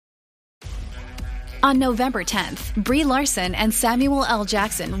On November 10th, Brie Larson and Samuel L.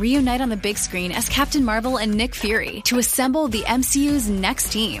 Jackson reunite on the big screen as Captain Marvel and Nick Fury to assemble the MCU's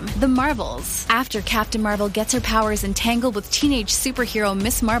next team, the Marvels. After Captain Marvel gets her powers entangled with teenage superhero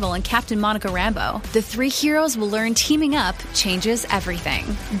Miss Marvel and Captain Monica Rambeau, the three heroes will learn teaming up changes everything.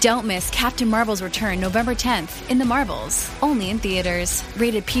 Don't miss Captain Marvel's return November 10th in the Marvels, only in theaters.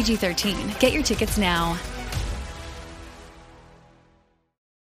 Rated PG-13. Get your tickets now.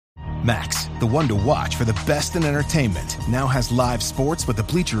 Max, the one to watch for the best in entertainment, now has live sports with the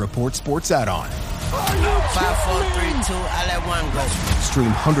Bleacher Report sports add-on. 5, 4, 3, 2, I let one go. Stream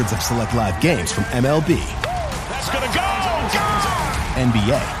hundreds of select live games from MLB. That's gonna go!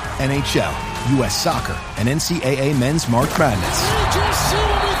 NBA, NHL, U.S. Soccer, and NCAA Men's March Madness. We just see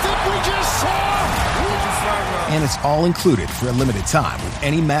what we think we just saw! And it's all included for a limited time with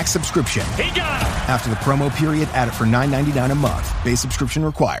any Max subscription. He got him! After the promo period, add it for $9.99 a month. Base subscription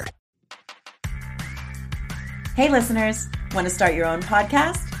required. Hey listeners, want to start your own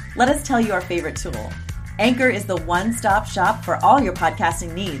podcast? Let us tell you our favorite tool. Anchor is the one-stop shop for all your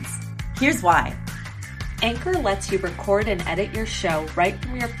podcasting needs. Here's why. Anchor lets you record and edit your show right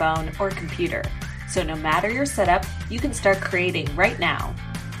from your phone or computer. So no matter your setup, you can start creating right now.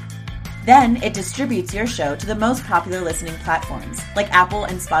 Then it distributes your show to the most popular listening platforms like Apple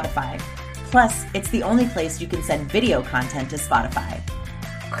and Spotify. Plus, it's the only place you can send video content to Spotify.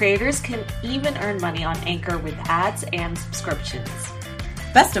 Creators can even earn money on Anchor with ads and subscriptions.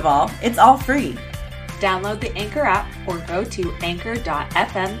 Best of all, it's all free. Download the Anchor app or go to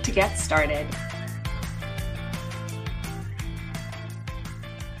anchor.fm to get started.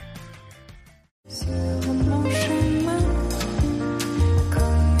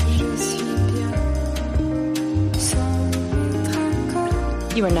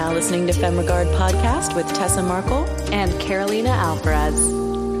 You are now listening to Femme Regard Podcast with Tessa Markle And Carolina Alvarez.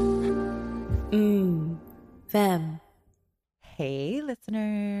 Femme. Hey,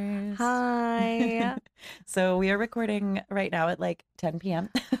 listeners. Hi. So we are recording right now at like 10 p.m.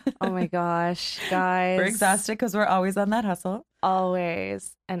 Oh my gosh, guys. We're exhausted because we're always on that hustle.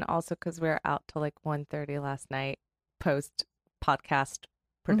 Always. And also because we were out till like 1:30 last night post podcast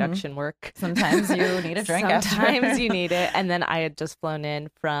production work. Sometimes you need a drink Sometimes you need it. And then I had just flown in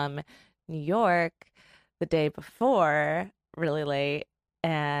from New York the day before, really late.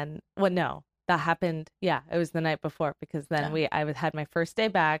 And that happened. Yeah, it was the night before because then I had my first day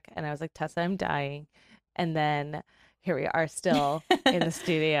back and I was like, Tessa, I'm dying. And then here we are still in the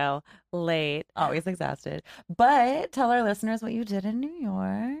studio late. Always exhausted. But tell our listeners what you did in New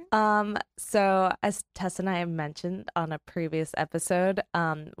York. So as Tessa and I have mentioned on a previous episode,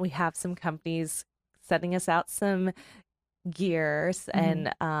 we have some companies sending us out some gears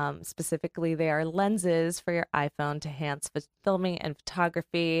and specifically they are lenses for your iPhone to enhance filming and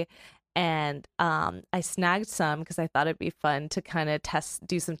photography. And I snagged some because I thought it'd be fun to kind of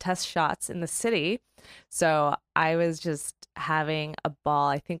do some test shots in the city. So I was just having a ball.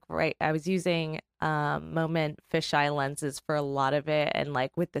 I think I was using Moment fisheye lenses for a lot of it, and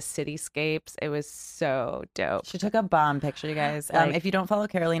like with the cityscapes, it was so dope. She took a bomb picture, you guys. If you don't follow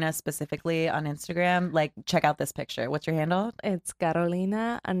Carolina specifically on Instagram, like check out this picture. What's your handle? It's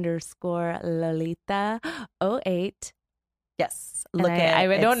Carolina_Lolita08. Yes. Look at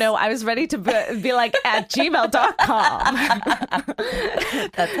I don't know. I was ready to be like at gmail.com.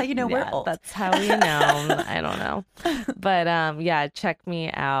 That's how you know we're old. That's how we know. I don't know. But check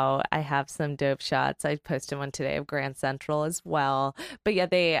me out. I have some dope shots. I posted one today of Grand Central as well. But yeah,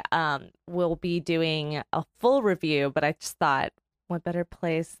 they will be doing a full review. But I just thought, what better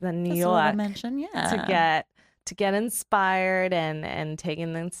place than New York to get inspired and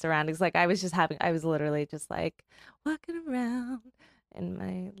taking the surroundings. Like I was literally just like walking around in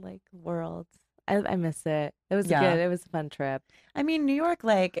my like world. I miss it. It was good. It was a fun trip. I mean, New York,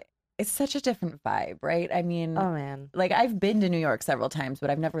 like, it's such a different vibe, right? I mean, oh man, like I've been to New York several times, but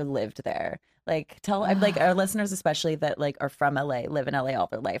I've never lived there. Like like our listeners, especially that like are from LA, live in LA all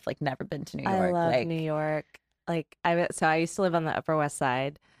their life, like never been to New York. I love New York. Like I used to live on the Upper West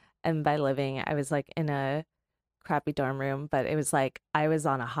Side, and by living, I was like in a crappy dorm room, but it was like I was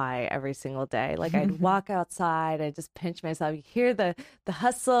on a high every single day. Like I'd walk outside, I'd just pinch myself. You hear the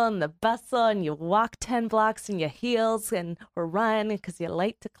hustle and the bustle, and you walk 10 blocks in your heels or run because you're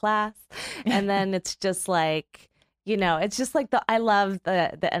late to class. And then it's just like, it's just like I love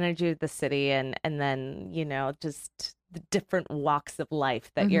the energy of the city and then, just the different walks of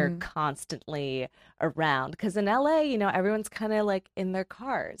life that you're constantly around. Because in LA, everyone's kind of like in their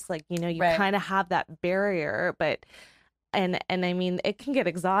cars. Like, you kind of have that barrier. But and I mean, it can get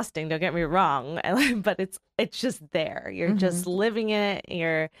exhausting, don't get me wrong, but it's just there. You're just living it.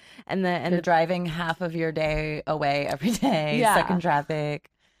 You're driving half of your day away every day, stuck in traffic.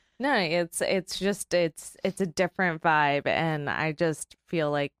 No, it's a different vibe, and I just feel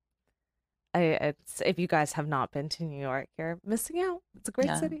like if you guys have not been to New York, you're missing out. It's a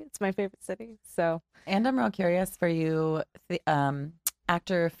great city. It's my favorite city. So, and I'm real curious for you,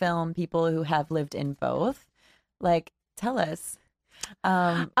 actor, film people who have lived in both. Like, tell us.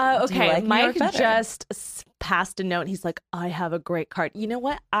 Okay, like Mike just passed a note. He's like, I have a great card. You know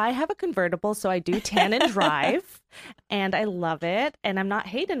what? I have a convertible, so I do tan and drive, and I love it. And I'm not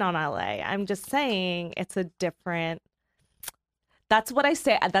hating on LA. I'm just saying it's a different. That's what I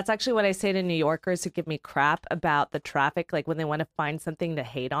say. That's actually what I say to New Yorkers who give me crap about the traffic, like when they want to find something to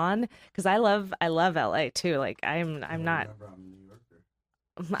hate on. Because I love LA too. Like I'm not.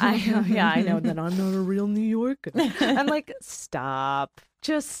 I know that I'm not a real New Yorker. I'm like,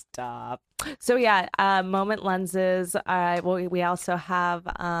 just stop. So yeah, Moment Lenses. We also have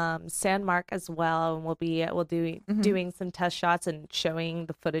Sandmark as well, and we'll be doing some test shots and showing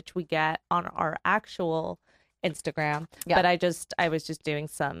the footage we get on our actual Instagram. But I was just doing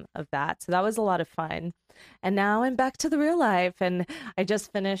some of that, so that was a lot of fun. And now I'm back to the real life, and I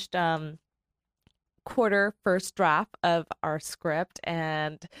just finished first draft of our script,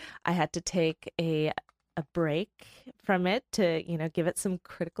 and I had to take a break from it to give it some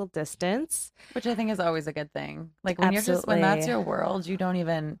critical distance, which I think is always a good thing. Like when when that's your world, you don't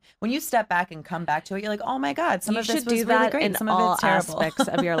even, when you step back and come back to it, you're like, oh my god, some of this was really great, in some all of it's terrible. aspects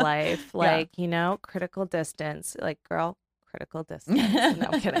of your life. Like critical distance. Like, girl, critical distance. No,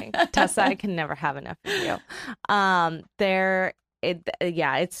 I'm kidding. Tessa, I can never have enough of you.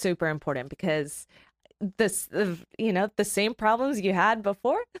 It's super important because the same problems you had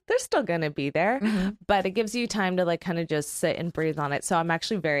before, they're still going to be there, but it gives you time to like kind of just sit and breathe on it. So I'm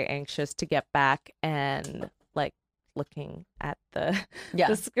actually very anxious to get back and like looking at the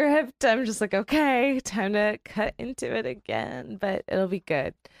script. I'm just like, okay, time to cut into it again, but it'll be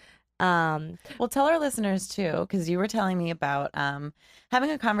good. Well, tell our listeners too, because you were telling me about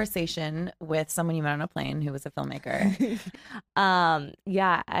having a conversation with someone you met on a plane who was a filmmaker.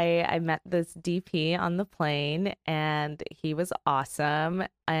 I met this DP on the plane, and he was awesome.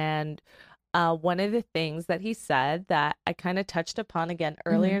 And one of the things that he said that I kind of touched upon again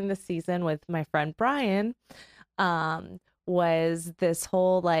earlier in the season with my friend Brian was this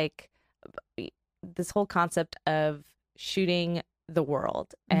whole concept of shooting the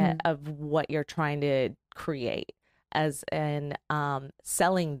world and of what you're trying to create, as in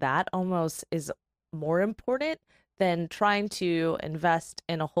selling that almost is more important than trying to invest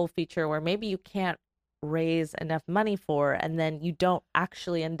in a whole feature where maybe you can't raise enough money for, and then you don't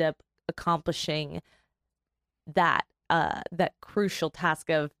actually end up accomplishing that crucial task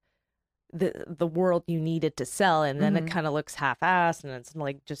of the world you needed to sell, and then it kind of looks half-assed and it's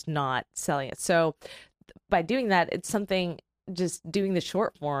like just not selling it. So by doing that, it's something, just doing the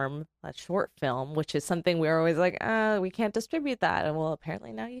short film, which is something we're always like, we can't distribute that. And well,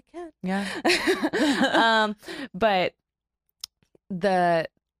 apparently now you can. Yeah. But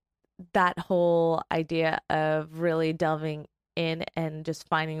that whole idea of really delving in and just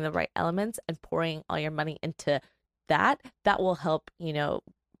finding the right elements and pouring all your money into that will help,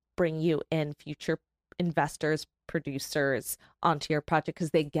 bring you in future investors, producers onto your project, because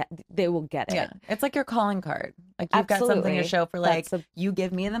they will get it. Yeah, it's like your calling card. Like you've got something to show for, like, you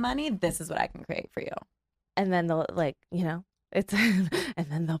give me the money, this is what I can create for you. And then they'll it's and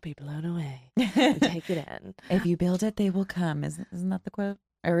then they'll be blown away and take it in. If you build it, they will come. Isn't that the quote?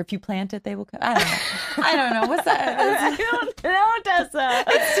 Or if you plant it, they will come. I don't know. What's that? I don't know, Tessa.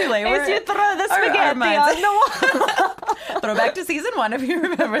 It's too late. It's you throw the spaghetti on the wall. Throw back to season 1 if you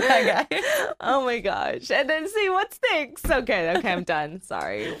remember that guy. Oh my gosh. And then see what sticks. Okay, I'm done.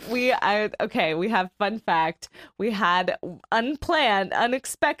 Sorry. We have fun fact. We had unplanned,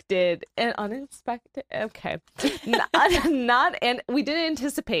 unexpected. Okay. And we didn't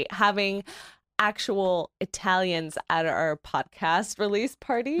anticipate having actual Italians at our podcast release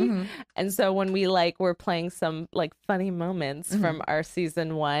party. And so when we were playing some funny moments from our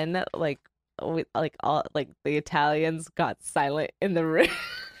season 1, the Italians got silent in the room.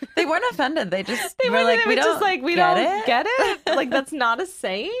 They weren't offended. They just They were like, we don't get it. Like, that's not a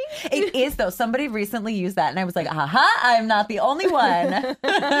saying. It is, though. Somebody recently used that, and I was like, aha, I'm not the only one.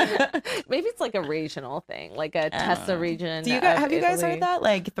 Maybe it's like a regional thing, like a Tessa region. Have you guys heard that?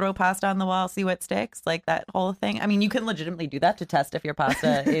 Like, throw pasta on the wall, see what sticks? Like, that whole thing. I mean, you can legitimately do that to test if your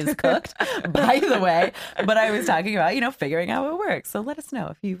pasta is cooked, by the way. But I was talking about, figuring out what works. So let us know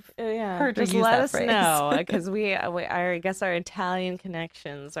if you've heard or used that phrase. Let us know, because I guess our Italian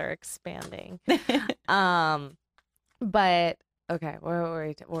connections are expanding. But okay,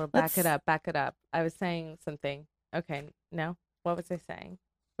 we're back it up. I was saying something. Okay, no, what was I saying?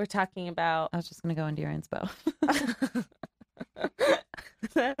 We're talking about. I was just gonna go into your inspo.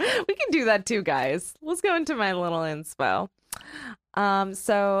 We can do that too, guys. Let's go into my little inspo.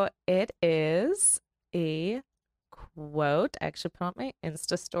 So it is a quote. I actually put on my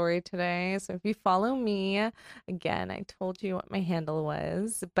Insta story today. So if you follow me, again, I told you what my handle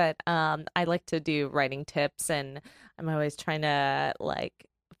was, but I like to do writing tips, and I'm always trying to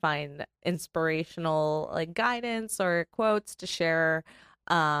find inspirational guidance or quotes to share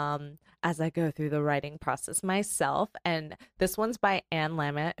as I go through the writing process myself. And this one's by Anne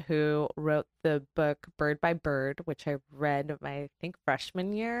Lamott, who wrote the book Bird by Bird, which I read my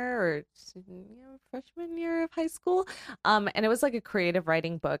freshman year of high school. And it was like a creative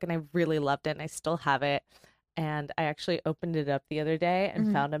writing book, and I really loved it, and I still have it. And I actually opened it up the other day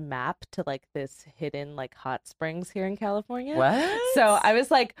and found a map to this hidden hot springs here in California. What? So I was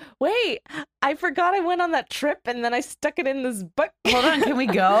like, wait, I forgot I went on that trip, and then I stuck it in this book. Hold on, can we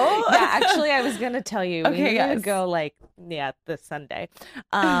go? Yeah, actually, I was going to tell you. Okay, we're going to go this Sunday.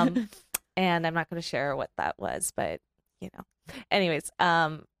 And I'm not going to share what that was, but anyways,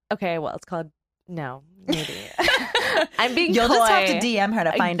 okay, well, it's called No, maybe. I'm being You'll coy. just have to DM her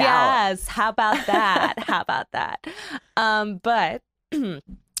to find out. Yes, how about that?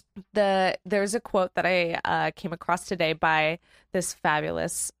 But there's a quote that I came across today by this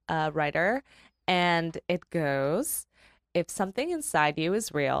fabulous writer, and it goes, "If something inside you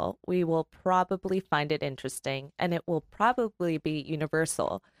is real, we will probably find it interesting, and it will probably be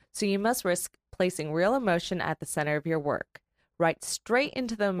universal. So you must risk placing real emotion at the center of your work. Write straight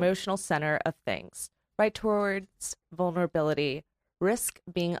into the emotional center of things. Write towards vulnerability. Risk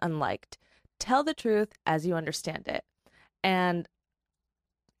being unliked. Tell the truth as you understand it." And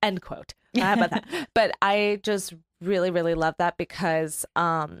end quote. How about that? But I just really, really love that because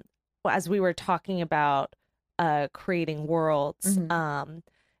as we were talking about creating worlds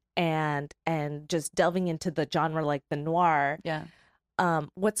and just delving into the genre like the noir,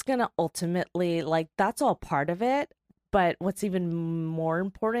 what's going to ultimately, that's all part of it. But what's even more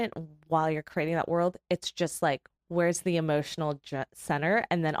important while you're creating that world, it's just where's the emotional center?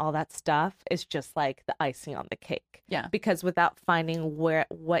 And then all that stuff is just the icing on the cake. Yeah. Because without finding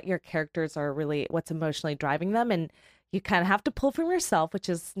what your characters are really, what's emotionally driving them, and you kind of have to pull from yourself, which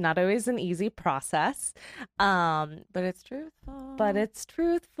is not always an easy process. But it's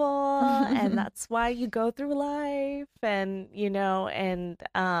truthful. And that's why you go through life. And,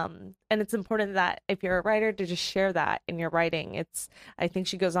 and it's important that if you're a writer to just share that in your writing. I think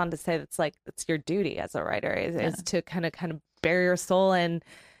she goes on to say it's your duty as a writer is to kind of bare your soul. And,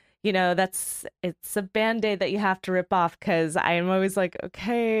 it's a Band-Aid that you have to rip off, because I am always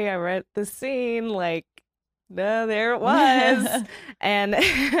okay, I read the scene, no, there it was. and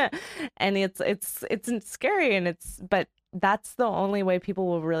it's scary, and but that's the only way people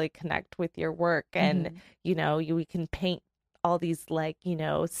will really connect with your work. And we can paint all these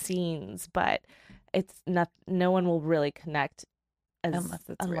scenes, but it's not, no one will really connect unless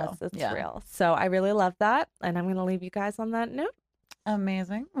it's real. So I really love that, and I'm going to leave you guys on that note.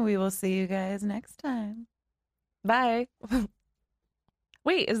 Amazing. We will see you guys next time. Bye.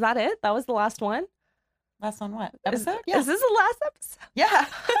 Wait, is that it? That was the last one? Last one what? Episode? Is this the last episode? Yeah.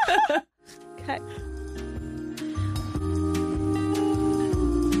 Okay.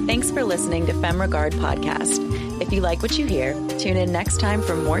 Thanks for listening to Femme Regard Podcast. If you like what you hear, tune in next time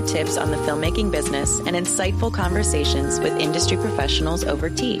for more tips on the filmmaking business and insightful conversations with industry professionals over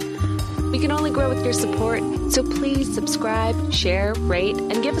tea. We can only grow with your support, so please subscribe, share, rate,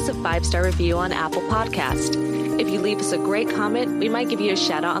 and give us a 5-star review on Apple Podcast. If you leave us a great comment, we might give you a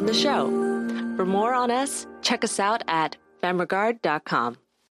shout out on the show. For more on us, check us out at femregard.com.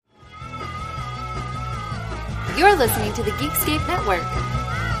 You're listening to the Geekscape Network.